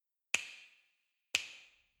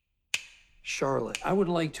Charlotte, I would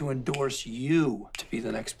like to endorse you to be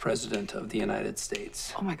the next president of the United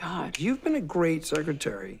States. Oh my God. You've been a great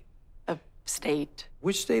secretary. A state.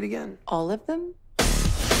 Which state again? All of them? Is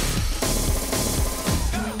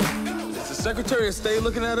the Secretary of State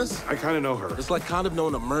looking at us? I kind of know her. It's like kind of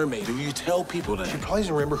knowing a mermaid. Do you tell people that? She probably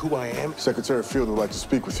doesn't remember who I am. Secretary Field would like to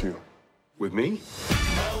speak with you. With me?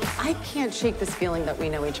 I can't shake this feeling that we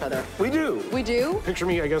know each other. We do. We do? Picture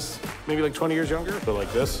me, I guess, maybe like 20 years younger, but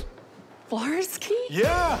like this. Flarsky?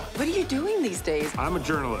 Yeah! What are you doing these days? I'm a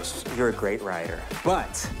journalist. You're a great writer,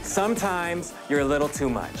 but sometimes you're a little too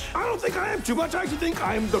much. I don't think I am too much. I actually think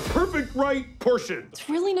I'm the perfect right portion. It's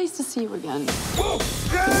really nice to see you again. Whoa!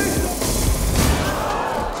 Hey!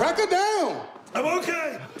 Crack it down! I'm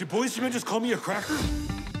okay. Did policemen just call me a cracker?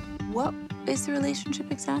 What is the relationship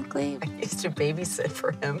exactly? I used to babysit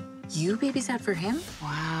for him. You babysat for him?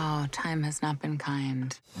 Wow, time has not been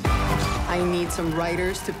kind. I need some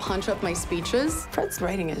writers to punch up my speeches. Fred's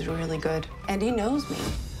writing is really good, and he knows me.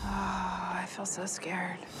 Oh, I feel so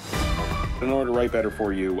scared. In order to write better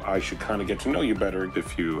for you, I should kind of get to know you better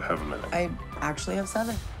if you have a minute. I actually have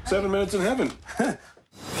 7. 7 minutes in heaven.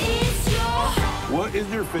 What is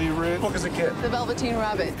your favorite book as a kid? The Velveteen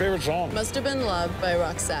Rabbit. Favorite song? Must Have Been Loved by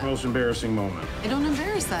Roxette. Most embarrassing moment? I don't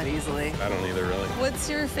embarrass that easily. I don't either, really. What's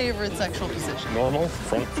your favorite sexual position? Normal?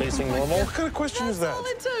 Front-facing normal? What kind of question is that? All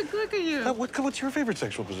it took. Look at you. What's your favorite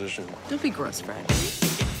sexual position? Don't be gross, Fred.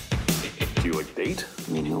 Do you like date?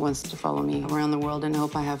 I mean, who wants to follow me around the world and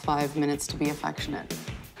hope I have 5 minutes to be affectionate?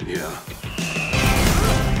 Yeah.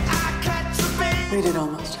 We did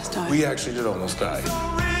almost just die. We actually did almost die.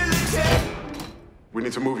 We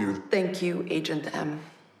need to move you. Thank you, Agent M.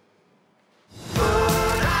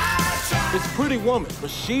 It's Pretty Woman, but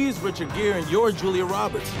she's Richard Gere and you're Julia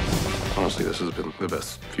Roberts. Honestly, this has been the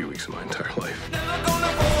best few weeks of my entire life.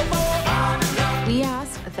 We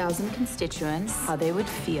asked 1,000 constituents how they would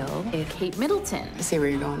feel if Kate Middleton I see where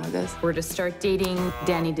you're going with this. were to start dating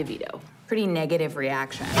Danny DeVito. Pretty negative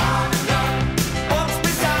reaction.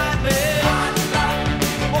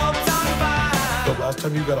 The last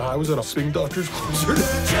time you got high was at a Swing Doctors concert.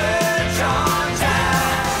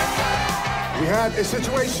 We had a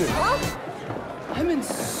situation. I'm in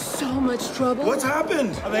so much trouble. What's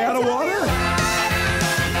happened? Are they out of water?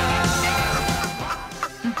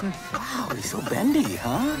 Wow, he's so bendy,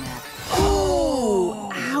 huh?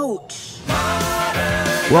 Ouch.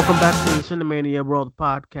 Welcome back to the Cinemania World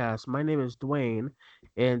Podcast. My name is Dwayne,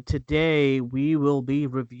 and today we will be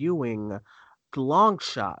reviewing Long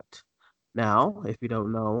Shot. Now, if you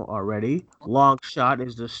don't know already, Long Shot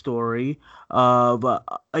is the story of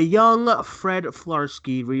a young Fred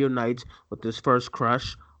Flarsky reunites with his first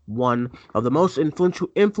crush, one of the most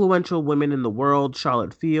influential women in the world,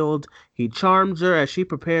 Charlotte Field. He charms her as she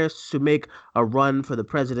prepares to make a run for the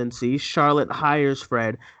presidency. Charlotte hires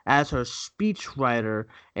Fred as her speechwriter,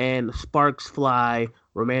 and sparks fly,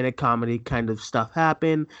 romantic comedy kind of stuff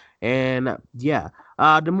happen. And yeah,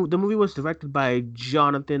 the movie was directed by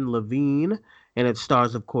Jonathan Levine, and it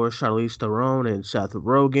stars, of course, Charlize Theron and Seth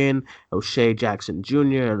Rogen, O'Shea Jackson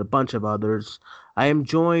Jr., and a bunch of others. I am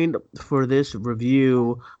joined for this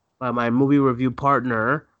review by my movie review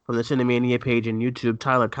partner from the Cinemania page on YouTube,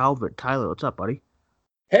 Tyler Calvert. Tyler, what's up, buddy?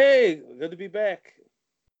 Hey, good to be back.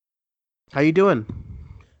 How you doing?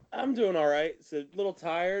 I'm doing all right. It's a little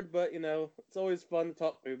tired, but, it's always fun to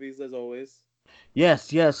talk movies, as always.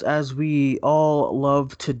 Yes, as we all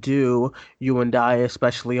love to do, you and I,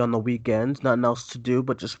 especially on the weekends. Nothing else to do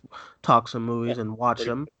but just talk some movies and watch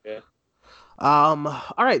them. Yeah. All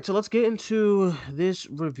right, so let's get into this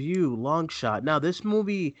review, Long Shot. Now, this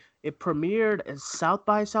movie, it premiered at South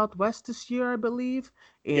by Southwest this year, I believe.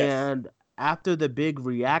 And after the big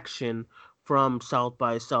reaction from South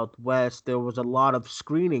by Southwest, there was a lot of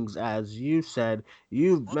screenings, as you said.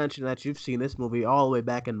 You've mentioned that you've seen this movie all the way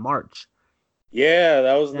back in March. Yeah,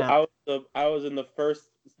 that was I was in the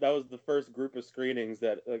first. That was the first group of screenings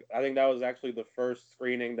that I think that was actually the first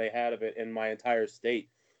screening they had of it in my entire state.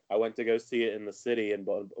 I went to go see it in the city in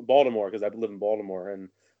Baltimore because I live in Baltimore, and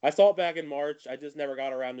I saw it back in March. I just never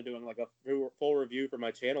got around to doing like a full review for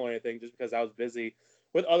my channel or anything, just because I was busy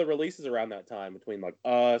with other releases around that time. Between like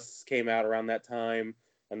Us came out around that time,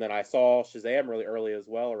 and then I saw Shazam really early as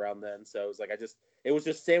well around then. So it was like it was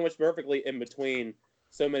just sandwiched perfectly in between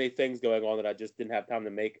so many things going on that I just didn't have time to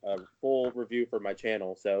make a full review for my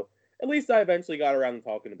channel. So at least I eventually got around to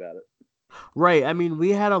talking about it. Right. I mean, we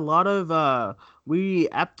had a lot of we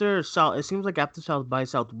after South it seems like after South by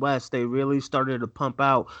Southwest they really started to pump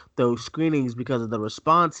out those screenings because of the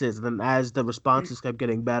responses. And then as the responses kept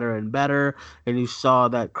getting better and better, and you saw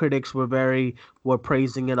that critics were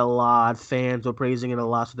praising it a lot, fans were praising it a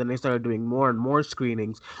lot, so then they started doing more and more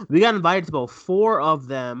screenings. We got invited to about four of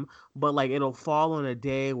them, but like it'll fall on a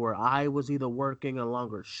day where I was either working a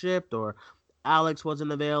longer shift or Alex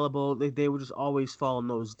wasn't available. They would just always fall on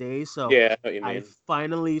those days. So Yeah, I know what you I mean.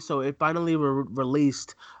 finally, so it finally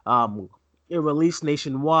released. It released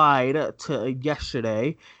nationwide to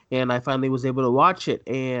yesterday, and I finally was able to watch it.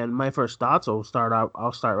 And my first thoughts, I'll start out.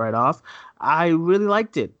 I'll start right off. I really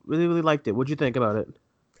liked it. Really, really liked it. What'd you think about it?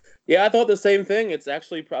 Yeah, I thought the same thing. It's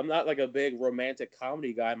actually I'm not like a big romantic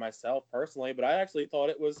comedy guy myself personally, but I actually thought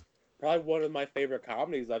it was probably one of my favorite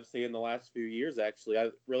comedies I've seen in the last few years. Actually, I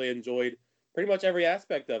really enjoyed pretty much every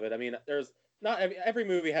aspect of it. I mean, there's not every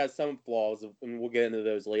movie has some flaws, and we'll get into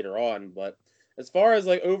those later on. But as far as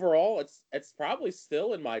like overall, it's probably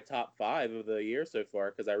still in my top 5 of the year so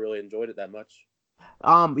far because I really enjoyed it that much.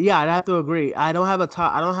 Yeah, I'd have to agree. I don't have a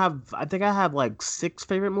top. I don't have. I think I have like six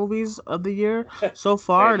favorite movies of the year so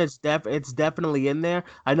far, and Same. it's definitely in there.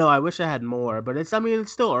 I know. I wish I had more, but it's. I mean,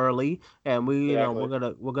 it's still early, and Exactly.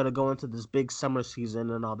 we're gonna go into this big summer season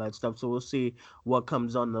and all that stuff. So we'll see what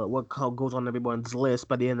comes on goes on everyone's list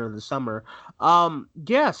by the end of the summer.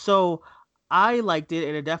 Yeah. So I liked it,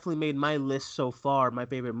 and it definitely made my list so far. My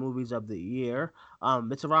favorite movies of the year.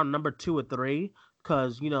 It's around number two or three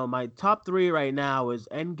because my top three right now is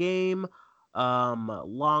Endgame,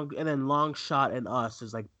 Long and then Long Shot and Us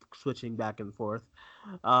is like switching back and forth.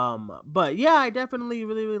 But yeah, I definitely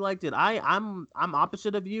really really liked it. I'm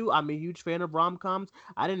opposite of you. I'm a huge fan of rom coms.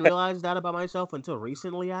 I didn't realize that about myself until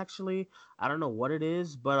recently. Actually, I don't know what it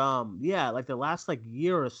is, but yeah, like the last like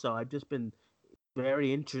year or so, I've just been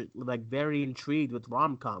very intrigued with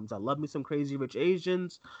rom coms. I love me some Crazy Rich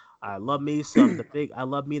Asians. I love me some the big. I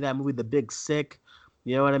love me that movie, The Big Sick.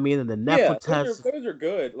 You know what I mean? And the Yeah, Netflix has those are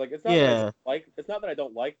good. Like yeah, it's not that I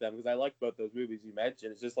don't like them because I like both those movies you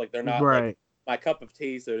mentioned. It's just like they're not like right. my cup of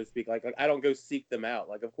tea, so to speak. Like I don't go seek them out.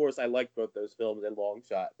 Like of course I like both those films and Long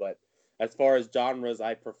Shot, but as far as genres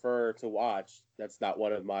I prefer to watch, that's not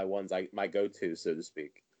one of my ones I my go to, so to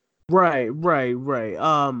speak. Right.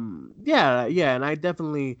 Yeah, yeah, and I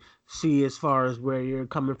definitely see as far as where you're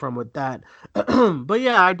coming from with that. But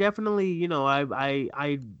yeah, I definitely,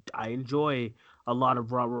 I enjoy a lot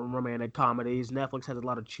of romantic comedies. Netflix has a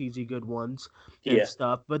lot of cheesy good ones and Yeah.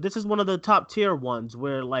 stuff, but this is one of the top tier ones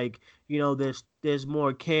where like, there's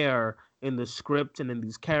more care in the script and in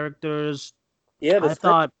these characters. Yeah, the I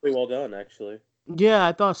script is thought pretty well done actually. Yeah,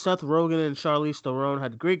 I thought Seth Rogen and Charlize Theron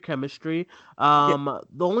had great chemistry. Yeah.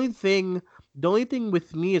 The only thing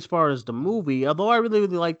with me as far as the movie, although I really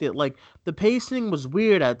really liked it, like the pacing was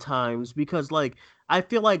weird at times because like I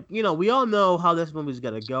feel like we all know how this movie's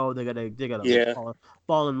gonna go. They're gonna Yeah.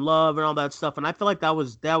 fall in love and all that stuff, and I feel like that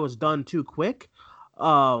was done too quick.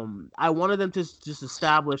 I wanted them to just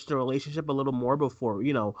establish the relationship a little more before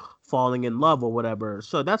falling in love or whatever.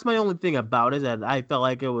 So that's my only thing about it, that I felt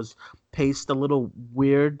like it was paced a little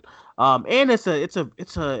weird. And it's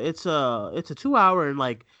a 2 hour and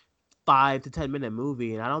like 5 to 10 minute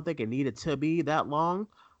movie, and I don't think it needed to be that long.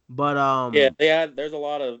 But Yeah, there's a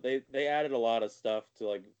lot of they added a lot of stuff to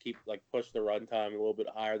like keep like push the runtime a little bit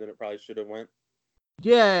higher than it probably should have went.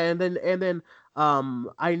 yeah, and then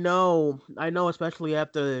I know especially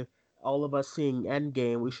after all of us seeing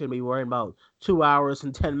Endgame, we shouldn't be worrying about 2 hours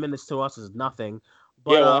and 10 minutes to us is nothing.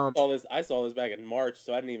 Yeah, But well, I saw this back in March,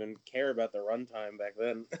 so I didn't even care about the runtime back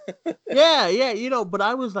then. yeah, but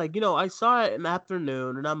I was like, I saw it in the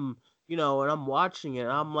afternoon, and I'm watching it,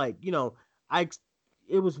 and I'm like, I, ex-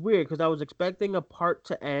 it was weird because I was expecting a part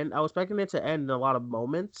to end. I was expecting it to end in a lot of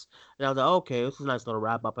moments, and I was like, okay, this is a nice little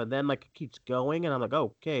wrap up, and then like it keeps going, and I'm like,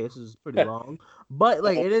 okay, this is pretty long, but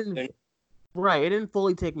like Oh, it didn't, right, it didn't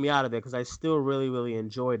fully take me out of it because I still really, really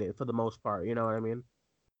enjoyed it for the most part. You know what I mean?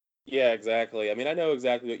 yeah, exactly. I mean, I know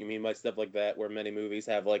exactly what you mean by stuff like that, where many movies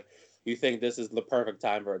have like you think this is the perfect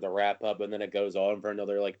time for it to wrap up, and then it goes on for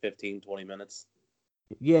another like 15, 20 minutes.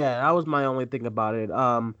 Yeah, that was my only thing about it.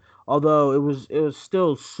 Although it was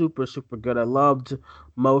still super super good. I loved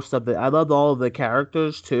all of the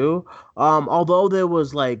characters too. Although there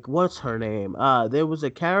was like what's her name? There was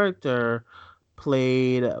a character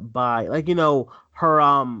played by like her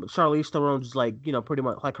Charlize Theron's like pretty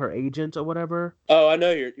much like her agent or whatever. Oh, I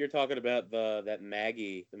know you're talking about the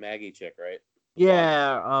Maggie chick, right? Blonde.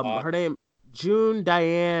 Yeah, Blonde. her name June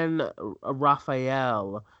Diane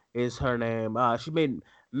Raphael is her name. She made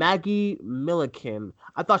Maggie Milliken.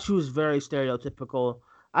 I thought she was very stereotypical.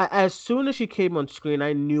 as soon as she came on screen,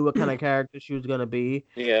 I knew what kind of character she was gonna be.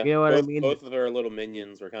 Yeah, You know what I mean? both of her little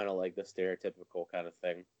minions were kind of like the stereotypical kind of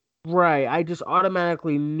thing. Right. I just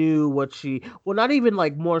automatically knew what she. Well, not even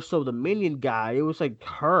like more so the minion guy. It was like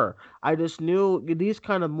her. I just knew these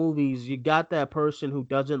kind of movies. You got that person who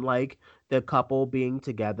doesn't like the couple being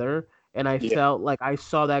together, and I Yeah, felt like I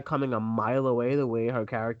saw that coming a mile away. The way her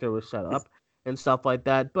character was set up and stuff like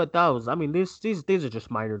that. But that was. I mean, these are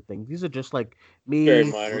just minor things. These are just like very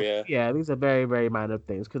me. minor. Yeah. Yeah, these are very very minor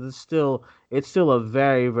things because it's still a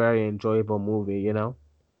very very enjoyable movie. You know.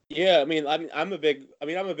 Yeah, I'm a big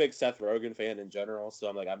Seth Rogen fan in general,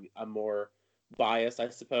 so I'm more biased, I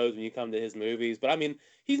suppose, when you come to his movies. But I mean,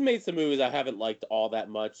 he's made some movies I haven't liked all that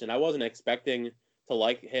much, and I wasn't expecting to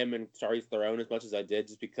like him and Charlize Theron as much as I did,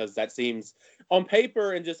 just because that seems, on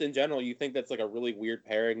paper and just in general, you think that's like a really weird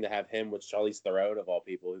pairing to have him with Charlize Theron of all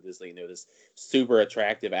people, who just this super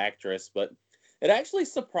attractive actress, but. It actually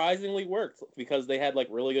surprisingly worked because they had like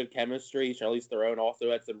really good chemistry. Charlize Theron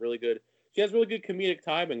also had some really good she has really good comedic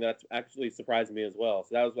timing. That's actually surprised me as well.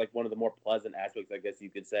 So that was like one of the more pleasant aspects, I guess you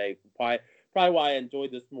could say. Probably why I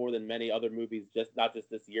enjoyed this more than many other movies, just not just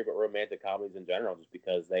this year, but romantic comedies in general, just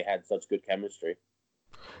because they had such good chemistry.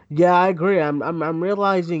 Yeah, I agree. I'm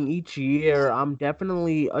realizing each year I'm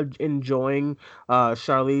definitely enjoying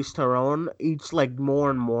Charlize Theron each like more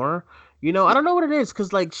and more. I don't know what it is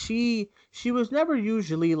because like she was never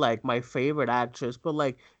usually like my favorite actress, but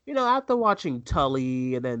like after watching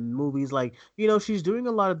Tully and then movies like she's doing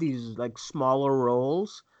a lot of these like smaller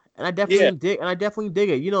roles. Yeah, And I definitely dig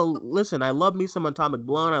it. Listen, I love me some Atomic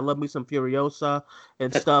Blonde, I love me some Furiosa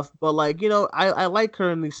and stuff, but like, I like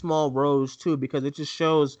her in these small roles too because it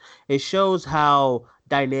shows how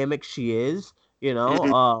dynamic she is,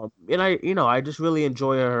 mhm. and I just really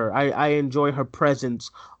enjoy her. I enjoy her presence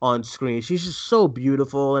on screen. She's just so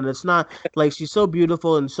beautiful, and it's not like she's so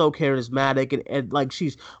beautiful and so charismatic, and like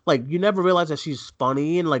she's like you never realize that she's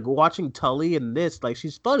funny, and like watching Tully in this, like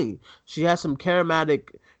she's funny. She has some charismatic,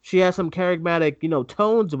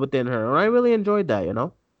 tones within her, and I really enjoyed that.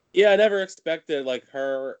 Yeah, I never expected like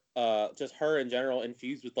her, just her in general,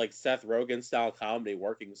 infused with like Seth Rogen style comedy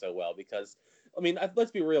working so well. Because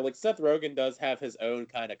let's be real, like Seth Rogen does have his own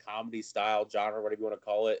kind of comedy style genre, whatever you want to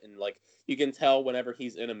call it, and like you can tell whenever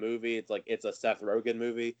he's in a movie, it's like it's a Seth Rogen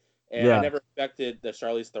movie. And I Yeah. never expected that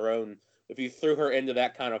Charlize Theron, if you threw her into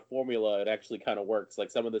that kind of formula, it actually kind of works. Like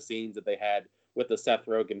some of the scenes that they had with the Seth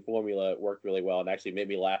Rogen formula, it worked really well and actually made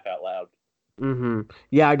me laugh out loud.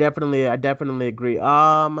 Yeah, I definitely agree.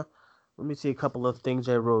 Let me see a couple of things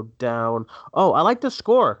I wrote down. Oh, I like the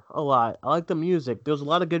score a lot. I like the music. There's a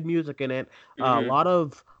lot of good music in it. A Hmm. lot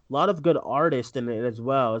of good artists in it as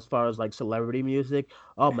well, as far as like celebrity music.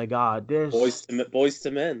 Oh my God, Boys this to Boys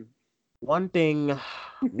to Men. one thing,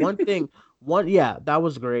 one thing, yeah, that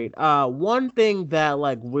was great. One thing that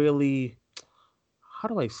like really, how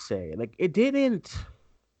do I say? Like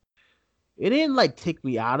it didn't like take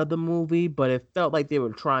me out of the movie, but it felt like they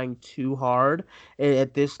were trying too hard. And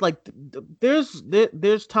at this, like,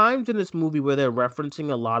 there's times in this movie where they're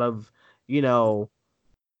referencing a lot of, you know,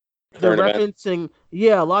 they're Current event. referencing,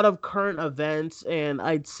 yeah, a lot of current events, and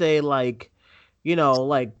I'd say like,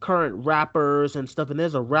 like current rappers and stuff. And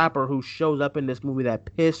there's a rapper who shows up in this movie that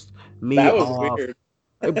pissed me That was off. weird.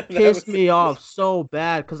 It That pissed was me off so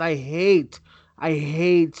bad because I hate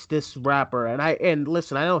this rapper, and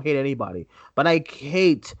listen, I don't hate anybody, but I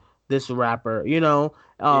hate this rapper.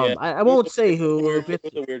 yeah. I won't say who. If It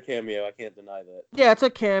it's was a weird cameo. I can't deny that. Yeah, it's a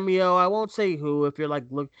cameo. I won't say who. If you're like,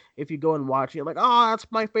 look, if you go and watch it, you're like, oh, that's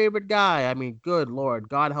my favorite guy. I mean, good lord,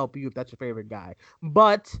 God help you if that's your favorite guy.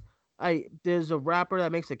 But there's a rapper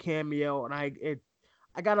that makes a cameo, and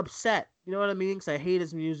I got upset. You know what I mean? Because I hate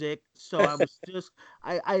his music. So I was just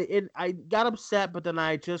I got upset, but then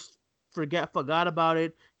I just forgot about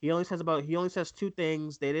it. He only says two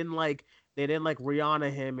things. They didn't like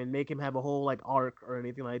Rihanna him and make him have a whole like arc or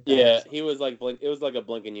anything like that. Yeah, So he was like blink. It was like a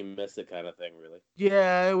blink and you miss it kind of thing, really.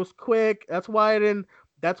 yeah, it was quick. That's why I didn't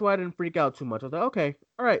freak out too much. I was like, okay,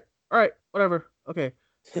 all right, whatever. Okay,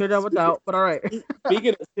 could have done Speaking without, but all right.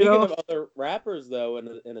 you speaking know, of other rappers, though,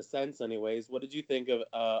 in a sense, anyways, what did you think of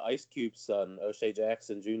Ice Cube's son, O'Shea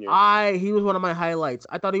Jackson Jr.? he was one of my highlights.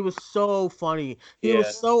 I thought he was so funny. He was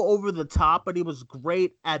Yeah, so over the top, but he was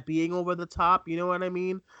great at being over the top. You know what I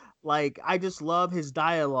mean? Like I just love his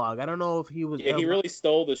dialogue. I don't know if he was. yeah, he really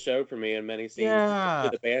stole the show for me in many scenes, especially Yeah.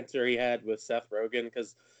 the banter he had with Seth Rogen.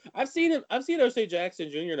 Because I've seen O'Shea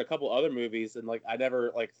Jackson Jr. in a couple other movies, and like I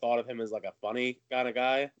never like thought of him as like a funny kind of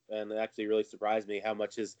guy, and it actually really surprised me how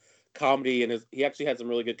much his comedy and he actually had some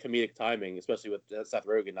really good comedic timing, especially with Seth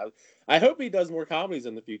Rogen. I hope he does more comedies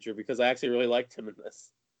in the future because I actually really liked him in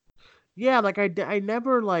this. Yeah, like I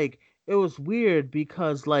never like it was weird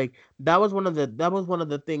because like that was one of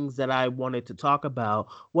the things that I wanted to talk about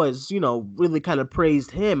was, really kind of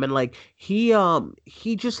praised him and like he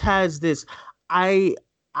just has this I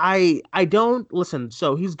I don't listen,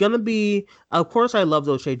 so he's gonna be of course I love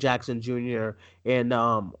O'Shea Jackson Jr. and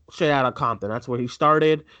Straight Outta Compton. That's where he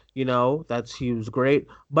started, that's he was great.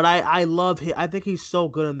 But I love him. I think he's so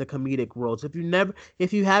good in the comedic roles. If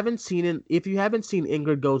you haven't seen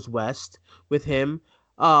Ingrid Goes West with him,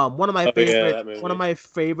 one of my Oh yeah, favorite that one of movie. my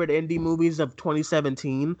favorite indie movies of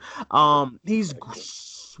 2017. He's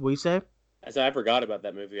what you say? I forgot about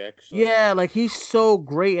that movie actually. Yeah, like he's so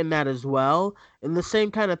great in that as well. And the same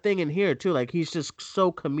kind of thing in here too. Like he's just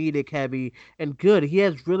so comedic heavy and good. He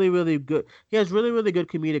has really good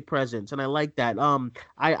comedic presence and I like that. I'm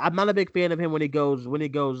not a big fan of him when he goes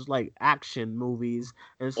like action movies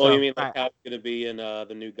and Well, you stuff. mean like how it's gonna be in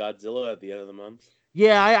the new Godzilla at the end of the month?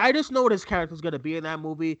 Yeah, I just know what his character's gonna be in that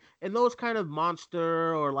movie. And those kind of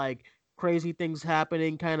monster or like crazy things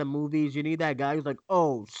happening kind of movies, you need that guy who's like,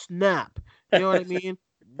 oh snap. You know what I mean?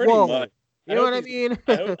 Pretty much. Whoa. You know what I mean?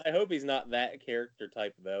 I hope he's not that character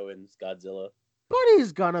type though in Godzilla. But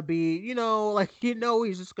he's gonna be,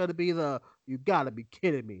 he's just gonna be you gotta be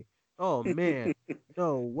kidding me. Oh man,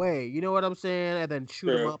 no way. You know what I'm saying? And then shoot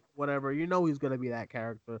him True. up, whatever. You know he's gonna be that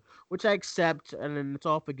character, which I accept, and then it's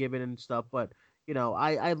all forgiven and stuff. But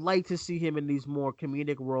I like to see him in these more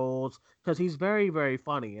comedic roles because he's very very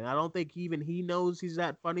funny, and I don't think even he knows he's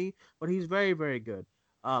that funny, but he's very very good.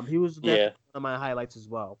 He was Yeah. definitely one of my highlights as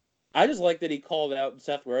well. I just like that he called out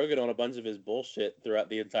Seth Rogen on a bunch of his bullshit throughout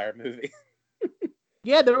the entire movie.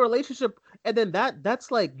 Yeah, their relationship, and then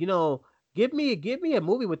that's like give me a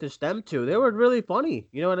movie with just them two. They were really funny.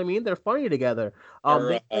 You know what I mean? They're funny together. Or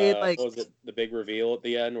They played like what was it, the big reveal at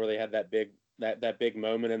the end where they had that big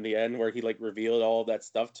moment in the end where he like revealed all of that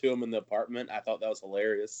stuff to him in the apartment. I thought that was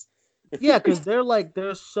hilarious. yeah, because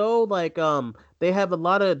they're so like they have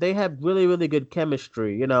really really good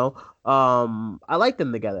chemistry. I like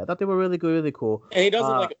them together. I thought they were really good, really cool. And he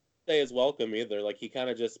doesn't like say his welcome either. Like he kind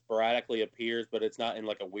of just sporadically appears, but it's not in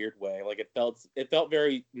like a weird way. Like it felt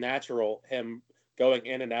very natural him going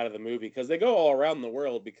in and out of the movie because they go all around the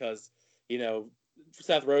world because you know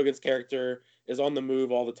Seth Rogen's character is on the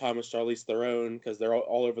move all the time with Charlize Theron because they're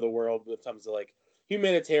all over the world when it comes to like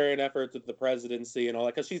humanitarian efforts with the presidency and all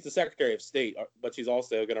that because she's the Secretary of State, but she's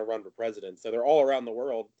also going to run for president. So they're all around the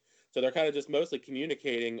world. So they're kind of just mostly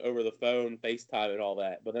communicating over the phone, FaceTime, and all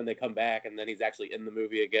that. But then they come back, and then he's actually in the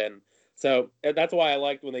movie again. So that's why I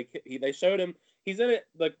liked when they showed him. He's in it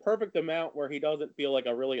like perfect amount where he doesn't feel like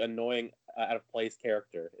a really annoying, out of place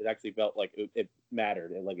character. It actually felt like it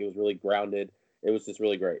mattered, and like it was really grounded. It was just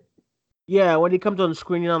really great. Yeah, when he comes on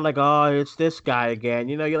screen, you're not like, oh, it's this guy again.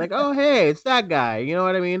 You're like, oh, hey, it's that guy. You know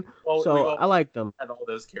what I mean? Well, we've So all I like them. had all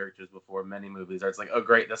those characters before. Many movies are it's like, oh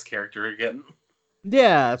great, this character again.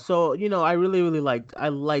 Yeah, so I really really liked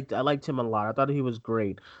him a lot. I thought he was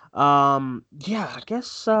great. Yeah, I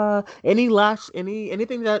guess anything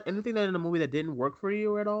that in the movie that didn't work for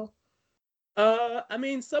you at all? I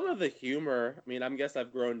mean, some of the humor. I mean, I guess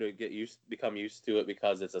I've grown to become used to it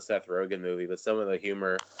because it's a Seth Rogen movie. But some of the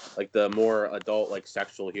humor, like the more adult, like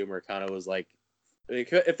sexual humor, kind of was like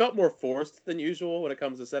it felt more forced than usual when it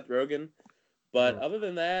comes to Seth Rogen. But Mhm. other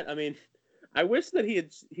than that, I mean, I wish that he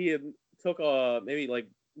had took maybe like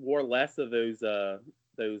wore less of those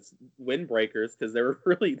windbreakers because they were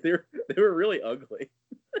really ugly.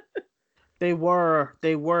 They were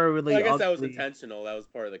Well, really I guess that was ugly. intentional. That was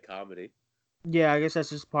part of the comedy. Yeah, I guess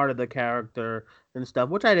that's just part of the character and stuff,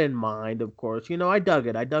 which I didn't mind, of course. I dug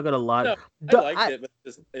it. I dug it a lot. No, I The, liked I, it, but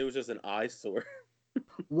it was just an eyesore.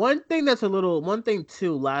 one thing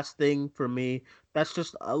too, last thing for me, that's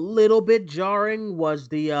just a little bit jarring was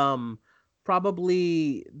the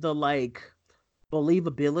probably the like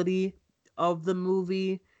believability of the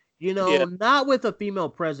movie. Yeah. Not with a female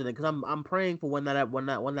president, because I'm praying for when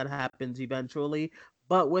that happens eventually,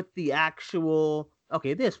 but with the actual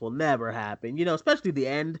okay, this will never happen. Especially the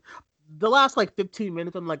end, the last like 15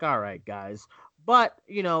 minutes. I'm like, all right, guys. But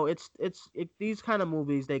these kind of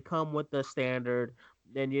movies, they come with the standard,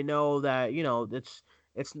 and you know that it's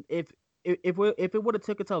if it would have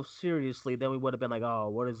took itself seriously, then we would have been like, oh,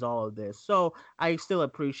 what is all of this? So I still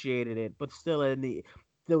appreciated it, but still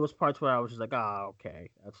there was parts where I was just like, oh, okay,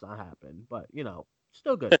 that's not happened. But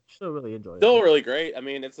still good, still really enjoyed Still it. really great.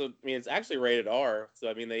 It's actually rated R, so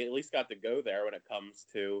I mean, they at least got to go there when it comes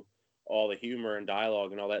to all the humor and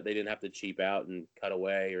dialogue and all that. They didn't have to cheap out and cut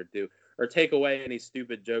away or take away any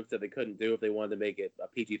stupid jokes that they couldn't do if they wanted to make it a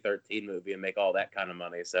PG-13 movie and make all that kind of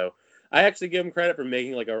money. So I actually give him credit for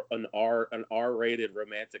making like an R-rated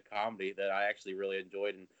romantic comedy that I actually really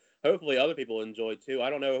enjoyed, and hopefully other people enjoy too. I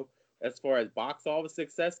don't know as far as box office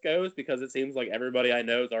success goes, because it seems like everybody I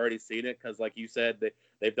know has already seen it, because like you said,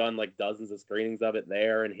 they've done like dozens of screenings of it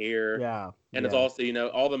there and here. Yeah. And it's also,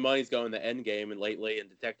 all the money's going to Endgame and lately, and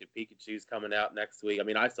Detective Pikachu's coming out next week. I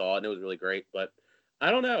mean, I saw it and it was really great, but I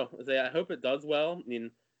don't know. I hope it does well. I mean,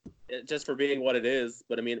 just for being what it is.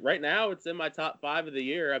 But I mean, right now it's in my top 5 of the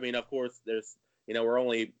year. I mean, of course, there's, we're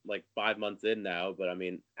only like 5 months in now, but I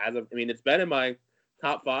mean, it's been in my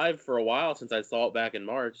top 5 for a while since I saw it back in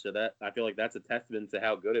March. So that, I feel like that's a testament to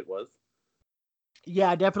how good it was. Yeah,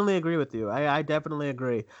 I definitely agree with you. I definitely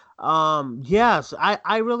agree. Yes,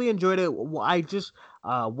 I really enjoyed it. I just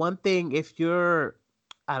one thing, if you're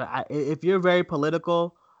if you're very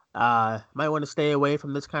political, might want to stay away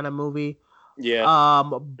from this kind of movie. Yeah.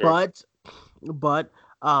 Sure. But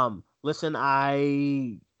listen,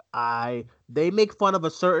 they make fun of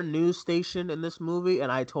a certain news station in this movie,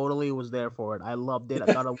 and I totally was there for it. I loved it.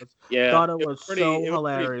 I thought it was so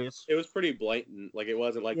hilarious. It was pretty blatant. Like, it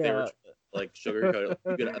wasn't like they were like sugarcoat.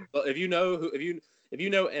 If you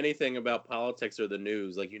know anything about politics or the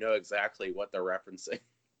news, like, exactly what they're referencing.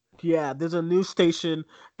 Yeah, there's a news station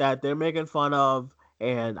that they're making fun of,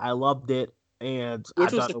 and I loved it. And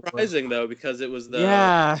which was surprising though, because it was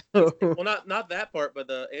well, not that part, but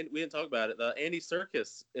we didn't talk about it. The Andy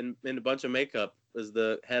Serkis in a bunch of makeup was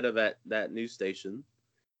the head of that news station.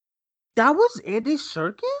 That was Andy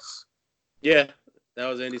Serkis? Yeah, that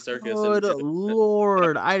was Andy Serkis. Good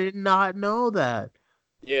Lord, I did not know that.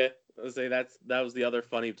 Yeah, I would say that was the other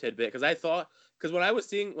funny tidbit, because when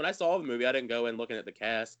I saw the movie, I didn't go in looking at the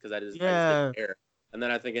cast because I just didn't care. And then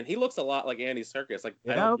I'm thinking, he looks a lot like Andy Serkis. Like,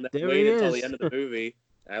 I waited until the end of the movie,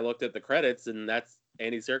 and I looked at the credits, and that's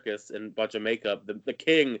Andy Serkis in a bunch of makeup. The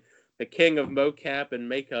king of mocap and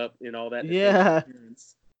makeup and all that. Yeah.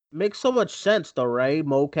 Makes so much sense, though, right?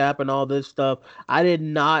 Mocap and all this stuff. I did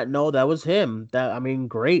not know that was him.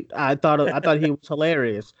 Great. I thought he was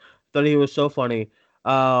hilarious. Thought he was so funny.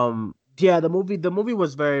 Yeah, the movie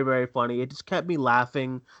was very, very funny. It just kept me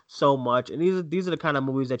laughing so much. And these are the kind of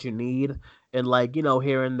movies that you need, and like,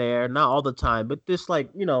 here and there, not all the time, but just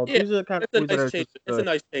like, these are the kind of movies that are just good. It's a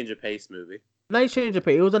nice change of pace movie. Nice change of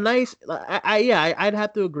pace. It was a nice. I'd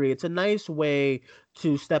have to agree. It's a nice way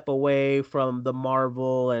to step away from the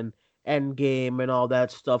Marvel and Endgame and all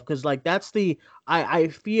that stuff, because like that's I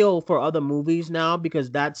feel for other movies now, because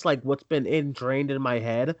that's like what's been ingrained in my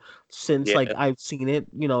head since like I've seen it,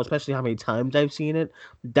 especially how many times I've seen it.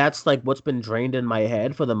 That's like what's been drained in my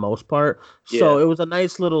head for the most part. So it was a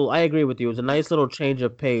nice little, I agree with you, it was a nice little change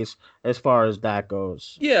of pace as far as that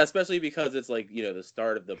goes. Yeah, especially because it's like, the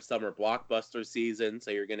start of the summer blockbuster season, so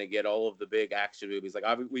you're gonna get all of the big action movies. Like,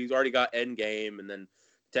 we've already got Endgame, and then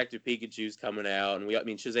Detective Pikachu's coming out, and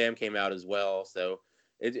Shazam came out as well. So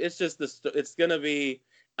it's just it's gonna be.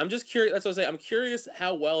 I'm just curious. That's what I'm saying. I'm curious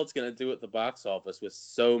how well it's gonna do at the box office with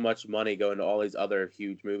so much money going to all these other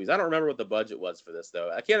huge movies. I don't remember what the budget was for this though.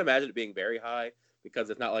 I can't imagine it being very high, because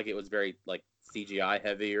it's not like it was very like CGI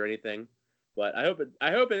heavy or anything. But I hope it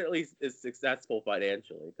at least is successful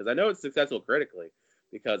financially, because I know it's successful critically,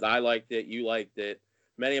 because I liked it, you liked it.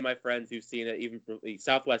 Many of my friends who've seen it, even from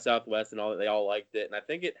Southwest and all that, they all liked it. And I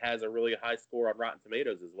think it has a really high score on Rotten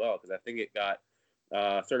Tomatoes as well, because I think it got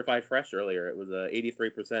certified fresh earlier. It was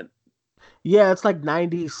 83%. Yeah, it's like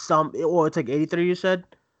 90 some, or it's like 83, you said?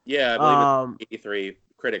 Yeah, I believe it's 83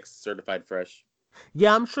 critics certified fresh.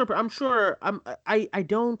 Yeah, I'm sure. I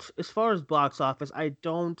don't, as far as box office, I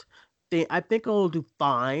think it'll do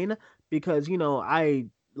fine, because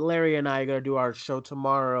Larry and I are gonna do our show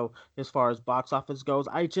tomorrow as far as box office goes.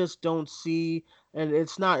 I just don't see, and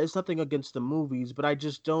it's nothing against the movies, but I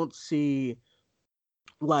just don't see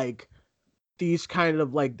like these kind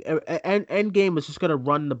of like Endgame is just gonna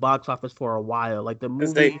run the box office for a while. Like the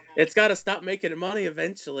movie, it's got to stop making money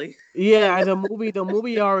eventually. Yeah, the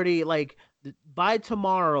movie already, like, by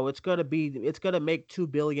tomorrow it's gonna make $2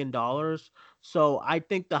 billion. So I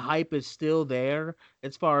think the hype is still there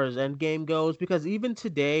as far as Endgame goes, because even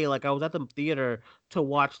today, like, I was at the theater to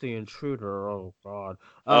watch The Intruder. Oh God.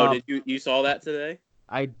 Did you saw that today?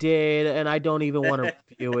 I did, and I don't even want to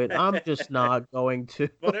review it. I'm just not going to.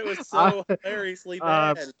 But it was so hilariously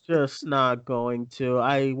bad. I'm just not going to.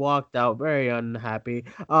 I walked out very unhappy.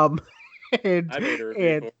 I made a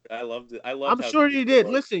review for it. I loved it. I'm sure you did.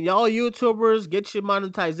 Listen, y'all YouTubers, get your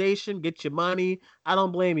monetization, get your money. I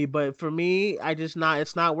don't blame you, but for me, it's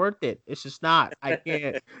not worth it. It's just not. I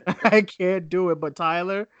can't. I can't do it. But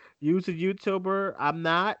Tyler, you's a YouTuber. I'm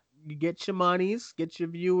not. You get your monies, get your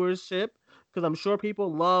viewership, because I'm sure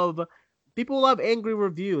people people love angry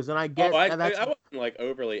reviews, and I get I that's wasn't like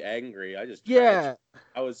overly angry. I just yeah.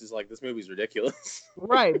 I was just like, this movie's ridiculous.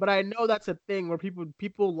 Right, but I know that's a thing where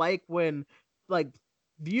people like when, like,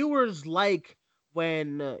 viewers like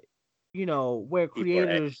when where People are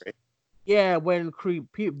creators angry. yeah, when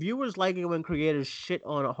viewers like it when creators shit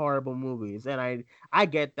on horrible movies, and I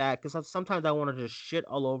get that because sometimes I want to just shit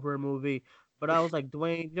all over a movie, but I was like,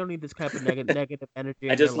 Dwayne, you don't need this type of negative energy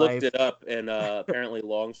I in your just looked life. it up, and apparently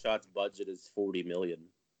Longshot's budget is $40 million.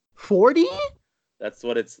 40? That's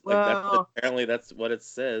what it's like. Well, Apparently that's what it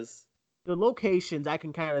says. the locations I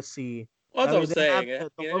can kind of see. Well, that's I what mean, I'm they have saying.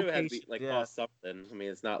 the It would have to be location, like yeah. cost something. I mean,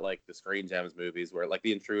 it's not like the Screen Gems movies where, like,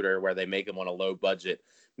 The Intruder, where they make them on a low budget,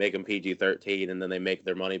 make them PG-13, and then they make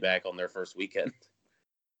their money back on their first weekend.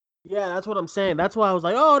 Yeah, that's what I'm saying. That's why I was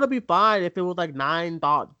like, oh, it'll be fine if it was like 9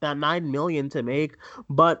 million to make.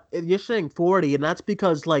 But you're saying 40, and that's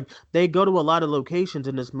because like they go to a lot of locations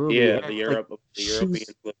in this movie. Yeah, and, the like, European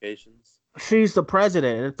locations. she's the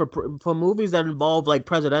president, and for movies that involve like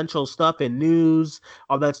presidential stuff and news,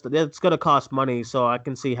 that's gonna cost money. So I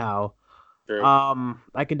can see how. True.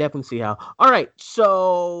 I can definitely see how. All right,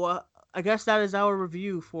 so I guess that is our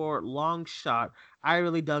review for Long Shot. I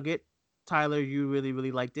really dug it. Tyler, you really,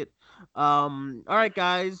 really liked it. All right,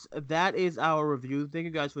 guys, that is our review. Thank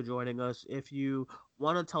you guys for joining us. If you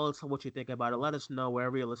want to tell us what you think about it, let us know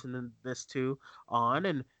wherever you're listening this to on,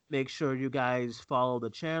 and make sure you guys follow the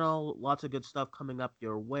channel. Lots of good stuff coming up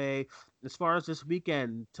your way. As far as this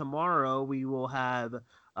weekend, tomorrow we will have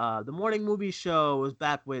the morning movie show is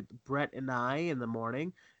back with Brett and I in the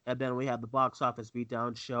morning. And then we have the Box Office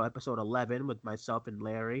Beatdown Show, episode 11, with myself and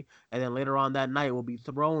Larry. And then later on that night will be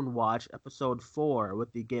Throne Watch, episode 4,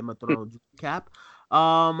 with the Game of Thrones recap.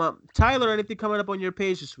 Tyler, anything coming up on your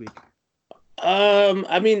page this week?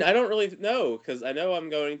 I mean, I don't really know, because I know I'm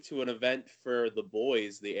going to an event for The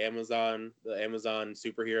Boys, the Amazon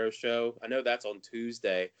superhero show. I know that's on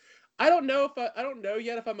Tuesday. I don't know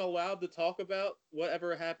yet if I'm allowed to talk about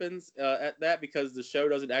whatever happens at that, because the show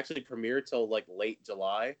doesn't actually premiere till like late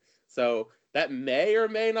July. So that may or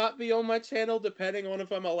may not be on my channel, depending on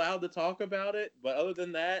if I'm allowed to talk about it. But other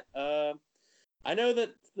than that, I know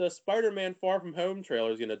that the Spider-Man Far From Home trailer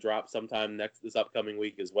is going to drop sometime this upcoming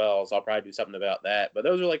week as well. So I'll probably do something about that. But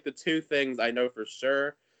those are like the two things I know for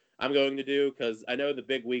sure I'm going to do, because I know the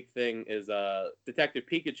big week thing is Detective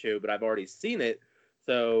Pikachu, but I've already seen it.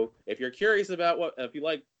 So if you're curious about if you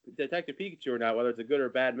like Detective Pikachu or not, whether it's a good or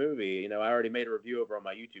bad movie, I already made a review over on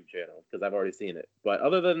my YouTube channel because I've already seen it. But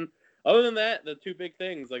other than that, the two big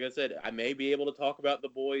things, like I said, I may be able to talk about The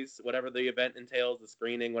Boys, whatever the event entails, the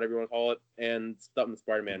screening, whatever you want to call it, and something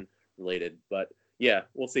Spider-Man related. But yeah,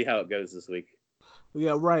 we'll see how it goes this week.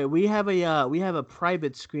 Yeah, right. We have a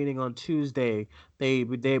private screening on Tuesday. They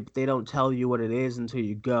don't tell you what it is until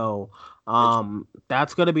you go.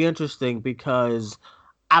 That's gonna be interesting because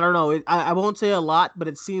I don't know. I won't say a lot, but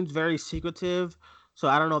it seems very secretive. So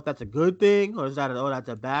I don't know if that's a good thing or that's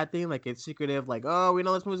a bad thing. Like it's secretive. Like, oh, we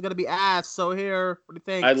know this movie's gonna be ass. So here, what do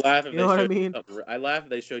you think? I'd laugh if you know what I mean. I'd laugh if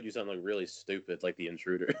they showed you something like really stupid, like The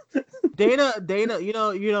Intruder. Dana,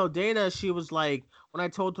 Dana. She was like, when I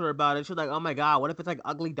told her about it, she was like, "Oh my god, what if it's like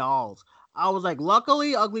Ugly Dolls?" I was like,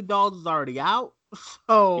 "Luckily, Ugly Dolls is already out,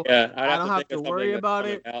 so yeah, I don't have to worry about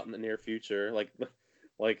it." Out in the near future, like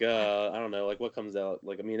I don't know, like what comes out.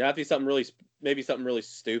 Like I mean, that'd be something really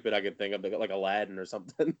stupid I could think of, like Aladdin or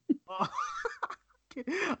something.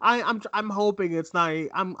 I'm hoping it's not.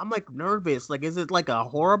 I'm like nervous. Like, is it like a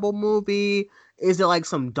horrible movie? Is it like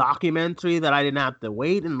some documentary that I didn't have to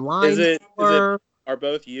wait in line for? Are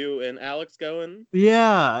both you and Alex going?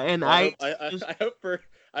 Yeah, and I hope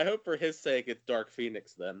for his sake it's Dark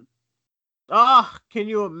Phoenix then. Oh, can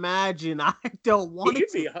you imagine? I don't want to.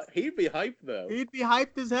 He'd be hyped though. He'd be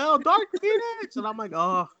hyped as hell. Dark Phoenix, and I'm like,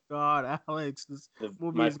 oh god, Alex, this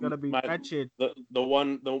movie is gonna be wretched.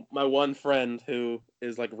 My one friend who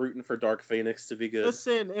is like rooting for Dark Phoenix to be good.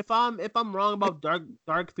 Listen, if I'm wrong about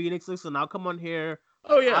Dark Phoenix, listen, I'll come on here.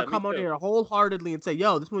 Oh yeah, I'll come on here wholeheartedly and say,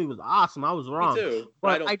 "Yo, this movie was awesome. I was wrong." Me too. But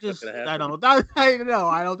I don't think that's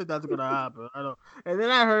gonna happen. I don't. And then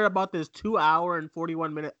I heard about this 2 hour and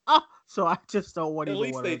 41 minute. So I just don't want to. At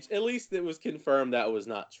least it was confirmed that was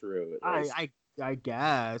not true. I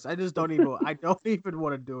guess I just don't even. I don't even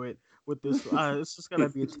want to do it with this. It's just gonna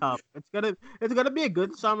be tough. It's gonna be a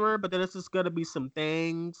good summer, but then it's just gonna be some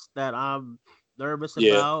things that I'm nervous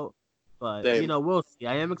about. But, we'll see.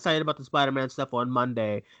 I am excited about the Spider-Man stuff on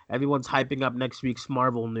Monday. Everyone's hyping up next week's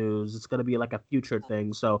Marvel news. It's going to be like a future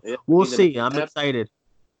thing. So we'll see. I'm excited.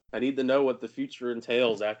 I need to know what the future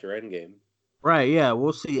entails after Endgame. Right, yeah,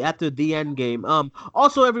 we'll see after the end game.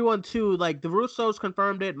 Also everyone too, like the Russos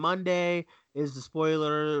confirmed it. Monday is the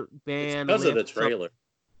spoiler It's ban. because of the So trailer.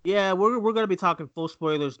 yeah, we're gonna be talking full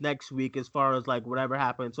spoilers next week as far as like whatever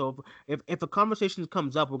happened. So if a conversation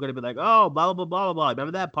comes up, we're gonna be like, oh, blah blah blah blah blah.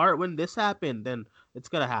 Remember that part when this happened? Then it's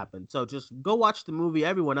gonna happen. So just go watch the movie.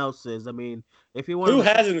 Everyone else is. I mean, if you want Who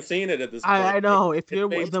to, hasn't seen it at this point? I know if It you're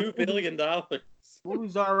made if the $2 billion.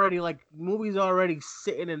 movie's already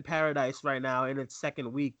sitting in paradise right now in its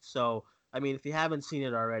second week. So I mean, if you haven't seen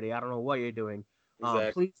it already, I don't know what you're doing.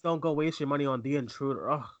 Exactly. Please don't go waste your money on The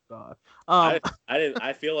Intruder. Oh God. I didn't.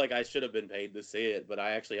 I feel like I should have been paid to see it, but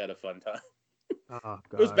I actually had a fun time. Oh God.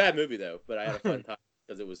 It was a bad movie though, but I had a fun time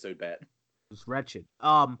because it was so bad. It's wretched.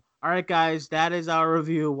 All right, guys, that is our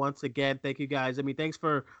review. Once again, thank you guys. I mean, thanks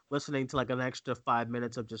for listening to like an extra 5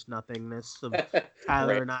 minutes of just nothingness of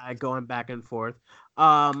Tyler Right. and I going back and forth.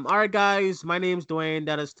 All right, guys, my name's Dwayne.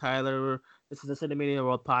 That is Tyler. This is the Cinemania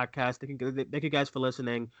World Podcast. Thank you guys for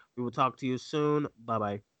listening. We will talk to you soon. Bye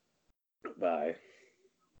bye.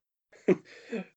 Bye.